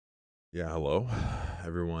Yeah, hello,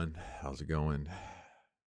 everyone. How's it going?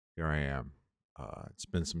 Here I am. It's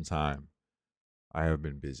been some time. I have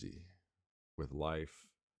been busy with life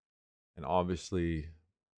and obviously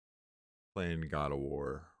playing God of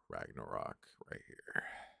War Ragnarok right here.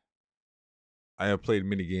 I have played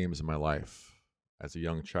many games in my life. As a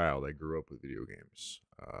young child, I grew up with video games.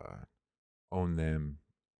 Owned them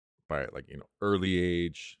by early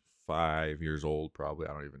age, 5 years old, probably.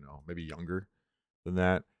 I don't even know, maybe younger than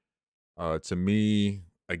that. To me,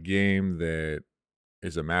 a game that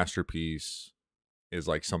is a masterpiece is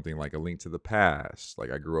like something like A Link to the Past.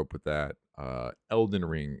 Like I grew up with that. Elden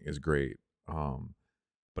Ring is great.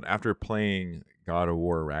 But after playing God of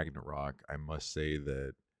War Ragnarok, I must say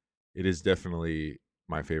that it is definitely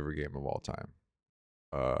my favorite game of all time.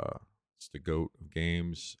 Uh, it's the goat of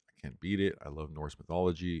games. I can't beat it. I love Norse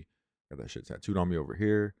mythology. Got that shit tattooed on me over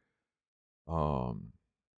here. Um,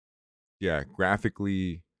 yeah,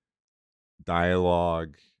 graphically,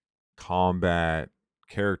 dialogue, combat,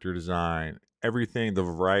 character design, everything. The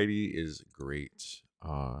variety is great.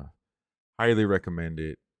 Highly recommend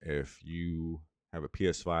it. If you have a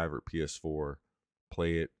PS5 or PS4,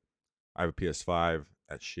 play it. I have a PS5.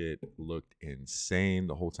 That shit looked insane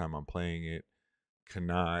the whole time I'm playing it.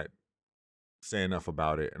 Cannot say enough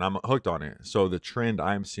about it, and I'm hooked on it. So the trend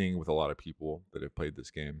I'm seeing with a lot of people that have played this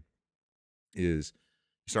game is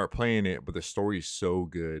you start playing it, but the story is so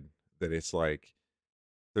good that it's like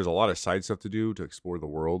there's a lot of side stuff to do to explore the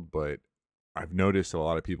world, but I've noticed that a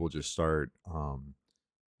lot of people just start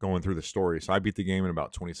going through the story. So I beat the game in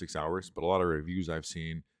about 26 hours, but a lot of reviews I've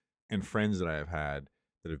seen and friends that I have had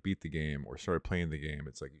that have beat the game or started playing the game,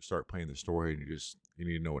 it's like you start playing the story and you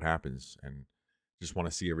need to know what happens and just want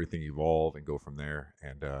to see everything evolve and go from there.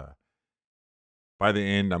 And by the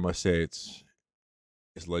end, I must say it's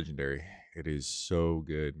legendary. It is so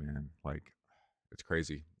good, man. Like it's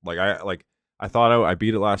crazy. I thought I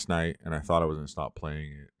beat it last night and I thought I was gonna stop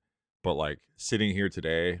playing it. But like sitting here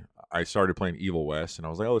today, I started playing Evil West and I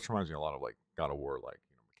was like, oh, this reminds me a lot of like God of War, like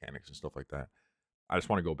mechanics and stuff like that. I just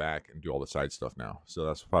want to go back and do all the side stuff now. So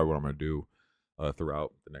that's probably what I'm gonna do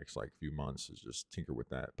throughout the next like few months is just tinker with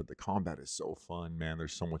that. But the combat is so fun, man.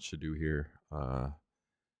 There's so much to do here.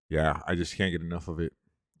 Yeah, I just can't get enough of it.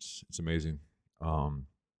 It's amazing. Um,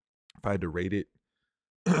 if I had to rate it,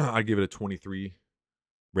 I'd give it a 23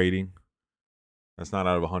 rating. That's not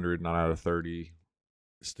out of 100, not out of 30.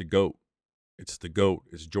 It's the GOAT. It's the GOAT.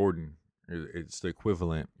 It's Jordan. It's the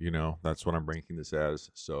equivalent, That's what I'm ranking this as.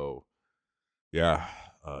 So, yeah,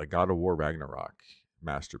 God of War Ragnarok,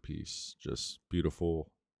 masterpiece. Just beautiful,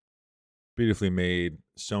 beautifully made.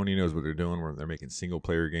 Sony knows what they're doing where they're making single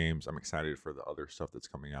player games. I'm excited for the other stuff that's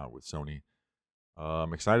coming out with Sony.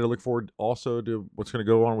 I'm excited to look forward also to what's going to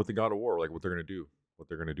go on with the God of War, like what they're going to do, what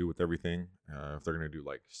they're going to do with everything. If they're going to do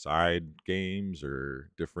like side games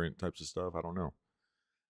or different types of stuff, I don't know.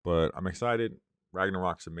 But I'm excited.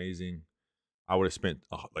 Ragnarok's amazing. I would have spent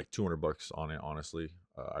like $200 on it, honestly.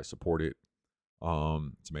 I support it.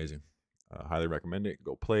 It's amazing. Highly recommend it.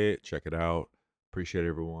 Go play it. Check it out. Appreciate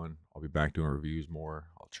everyone. I'll be back doing reviews more.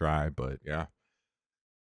 I'll try, but yeah,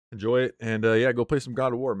 enjoy it. And yeah, go play some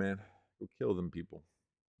God of War, man. Go kill them people.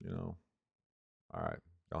 You know. All right.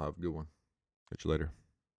 Y'all have a good one. Catch you later.